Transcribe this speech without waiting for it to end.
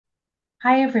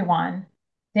Hi, everyone.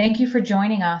 Thank you for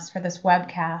joining us for this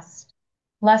webcast,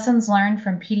 Lessons Learned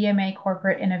from PDMA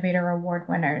Corporate Innovator Award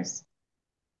Winners,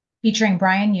 featuring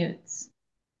Brian Utes.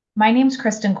 My name's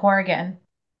Kristen Corrigan,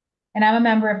 and I'm a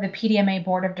member of the PDMA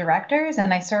Board of Directors,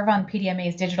 and I serve on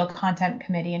PDMA's Digital Content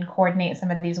Committee and coordinate some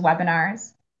of these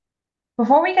webinars.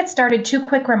 Before we get started, two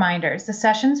quick reminders. The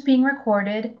session's being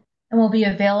recorded and will be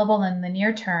available in the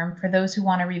near term for those who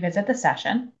want to revisit the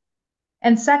session.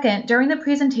 And second, during the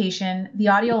presentation, the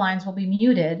audio lines will be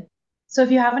muted. So if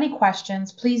you have any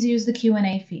questions, please use the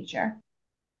Q&A feature.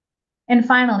 And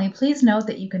finally, please note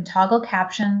that you can toggle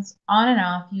captions on and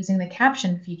off using the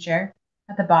caption feature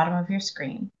at the bottom of your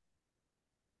screen.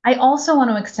 I also want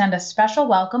to extend a special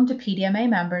welcome to PDMA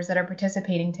members that are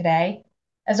participating today.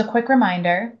 As a quick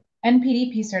reminder,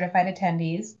 NPDP certified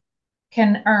attendees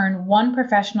can earn one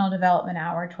professional development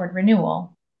hour toward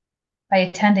renewal by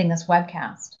attending this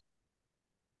webcast.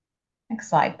 Next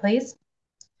slide, please.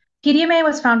 PDMA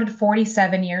was founded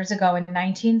 47 years ago in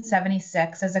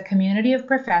 1976 as a community of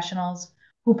professionals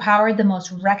who powered the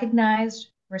most recognized,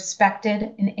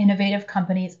 respected, and innovative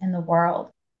companies in the world.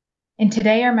 And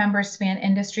today, our members span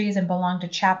industries and belong to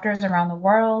chapters around the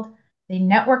world. They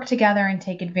network together and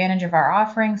take advantage of our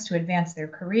offerings to advance their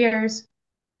careers.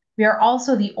 We are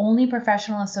also the only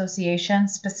professional association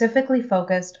specifically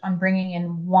focused on bringing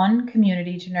in one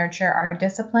community to nurture our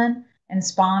discipline and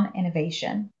spawn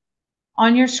innovation.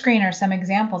 On your screen are some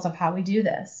examples of how we do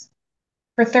this.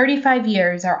 For 35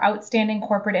 years, our Outstanding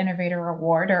Corporate Innovator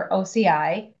Award, or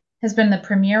OCI, has been the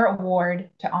premier award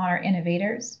to honor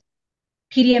innovators.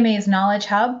 PDMA's Knowledge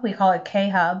Hub, we call it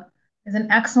K-Hub, is an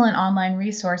excellent online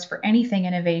resource for anything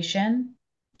innovation.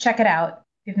 Check it out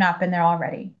if you've not been there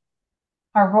already.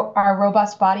 Our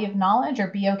robust body of knowledge, or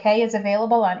BOK, is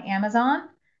available on Amazon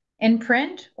in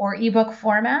print or ebook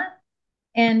format.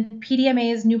 And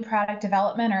PDMA's new product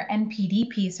development, or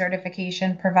NPDP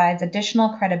certification, provides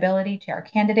additional credibility to our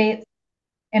candidates.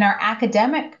 And our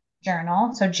academic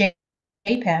journal, so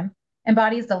JPIM,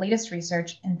 embodies the latest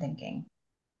research and thinking.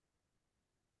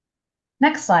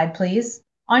 Next slide, please.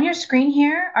 On your screen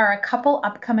here are a couple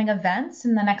upcoming events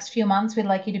in the next few months we'd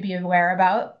like you to be aware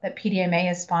about that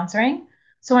PDMA is sponsoring.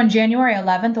 So on January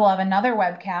 11th, we'll have another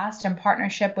webcast in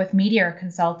partnership with Meteor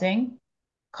Consulting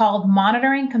called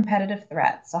Monitoring Competitive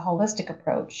Threats, a Holistic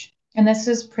Approach. And this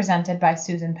is presented by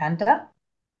Susan Penta.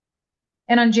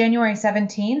 And on January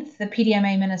 17th, the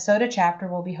PDMA Minnesota chapter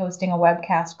will be hosting a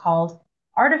webcast called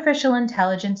Artificial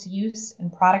Intelligence Use in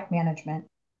Product Management.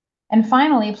 And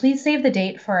finally, please save the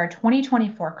date for our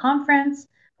 2024 conference.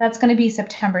 That's going to be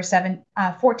September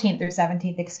 14th through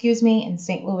 17th, in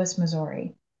St. Louis,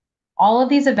 Missouri. All of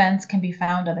these events can be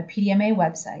found on the PDMA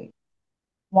website.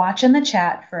 Watch in the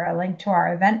chat for a link to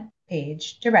our event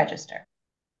page to register.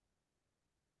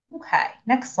 Okay,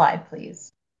 next slide,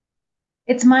 please.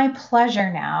 It's my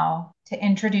pleasure now to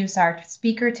introduce our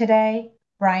speaker today,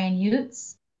 Brian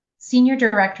Utes, Senior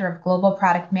Director of Global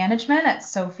Product Management at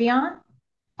Sopheon.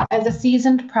 As a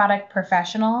seasoned product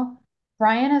professional,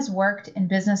 Brian has worked in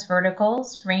business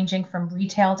verticals ranging from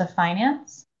retail to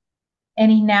finance,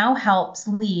 and he now helps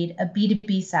lead a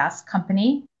B2B SaaS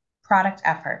company, Product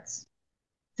Efforts.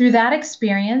 Through that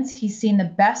experience, he's seen the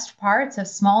best parts of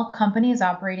small companies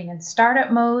operating in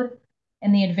startup mode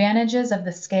and the advantages of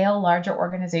the scale larger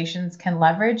organizations can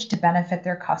leverage to benefit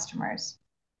their customers.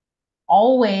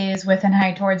 Always with an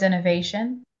eye towards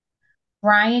innovation,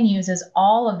 Brian uses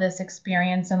all of this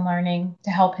experience and learning to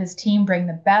help his team bring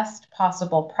the best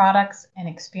possible products and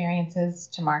experiences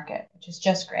to market, which is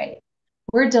just great.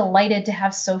 We're delighted to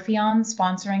have Sopheon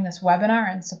sponsoring this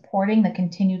webinar and supporting the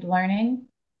continued learning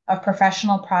of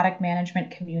professional product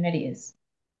management communities.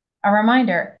 A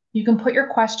reminder, you can put your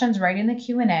questions right in the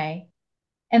Q&A,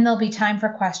 and there'll be time for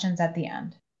questions at the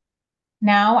end.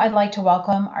 Now I'd like to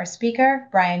welcome our speaker,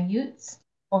 Brian Utes.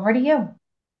 Over to you.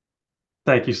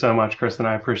 Thank you so much, Kristen.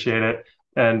 I appreciate it.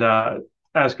 And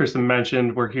as Kristen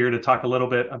mentioned, we're here to talk a little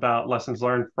bit about lessons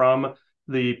learned from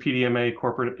the PDMA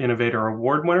Corporate Innovator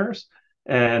Award winners.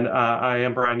 And I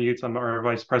am Brian Utes. I'm our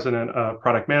Vice President of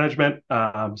Product Management.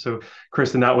 So,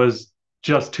 Kristen, that was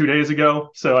just 2 days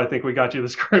ago. So I think we got you the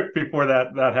script before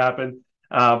that happened.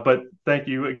 But thank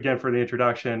you again for the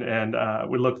introduction. And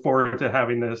we look forward to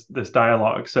having this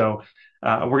dialogue. So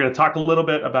we're going to talk a little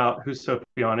bit about who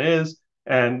Sopheon is,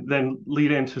 and then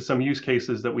lead into some use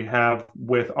cases that we have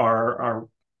with our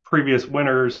previous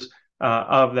winners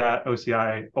of that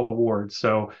OCI award.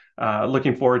 So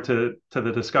looking forward to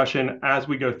the discussion as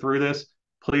we go through this.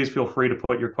 Please feel free to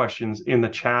put your questions in the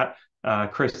chat.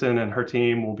 Kristen and her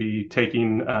team will be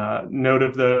taking note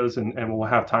of those, and we'll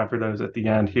have time for those at the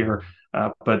end here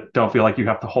but don't feel like you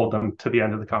have to hold them to the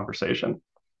end of the conversation.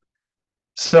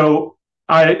 So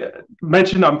I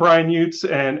mentioned I'm Brian Utes,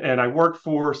 and I work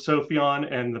for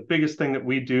Sopheon. And the biggest thing that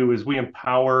we do is we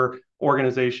empower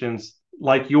organizations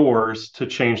like yours to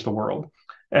change the world.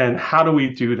 And how do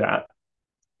we do that?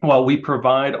 Well, we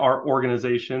provide our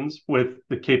organizations with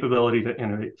the capability to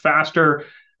innovate faster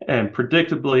and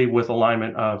predictably with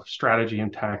alignment of strategy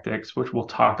and tactics, which we'll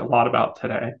talk a lot about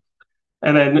today.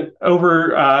 And then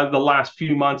over the last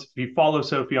few months, if you follow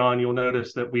Sopheon, you'll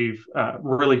notice that we've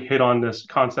really hit on this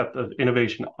concept of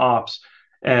innovation ops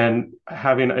and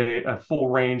having a full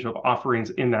range of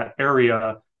offerings in that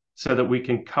area so that we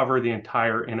can cover the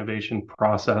entire innovation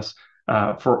process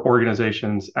for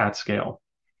organizations at scale.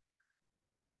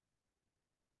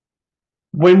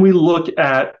 When we look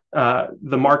at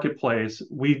the marketplace,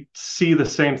 we see the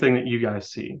same thing that you guys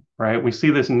see, right? We see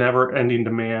this never-ending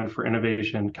demand for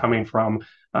innovation coming from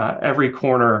every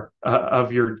corner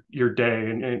of your day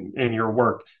and your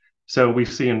work. So we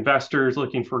see investors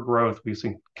looking for growth. We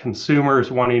see consumers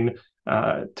wanting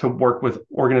to work with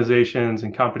organizations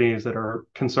and companies that are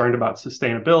concerned about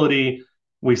sustainability.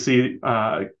 We see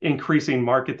increasing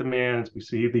market demands. We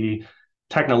see the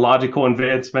technological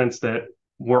advancements that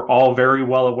we're all very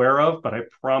well aware of, but I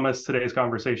promise today's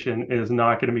conversation is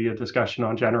not going to be a discussion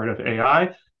on generative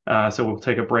AI. So we'll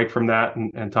take a break from that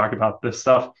and talk about this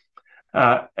stuff.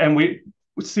 And we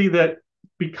see that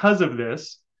because of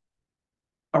this,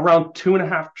 around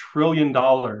 $2.5 trillion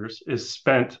is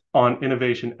spent on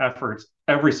innovation efforts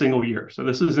every single year. So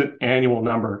this is an annual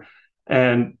number.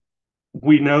 And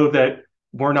we know that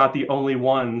we're not the only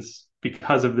ones,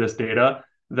 because of this data,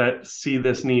 that see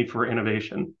this need for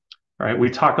innovation. Right?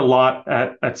 We talk a lot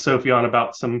at Sopheon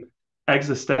about some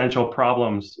existential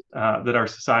problems that our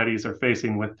societies are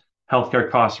facing, with healthcare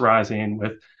costs rising,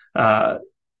 with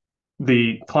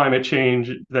the climate change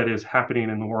that is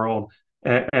happening in the world,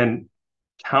 and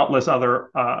countless other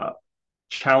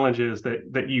challenges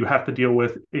that you have to deal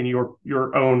with in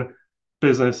your own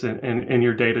business and in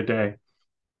your day to day.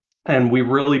 And we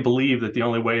really believe that the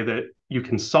only way that you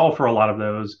can solve for a lot of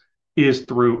those is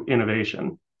through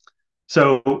innovation.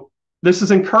 So this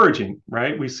is encouraging,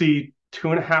 right? We see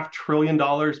 $2.5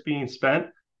 trillion being spent.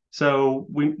 So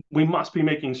we must be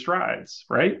making strides,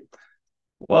 right?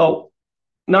 Well,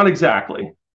 not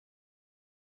exactly.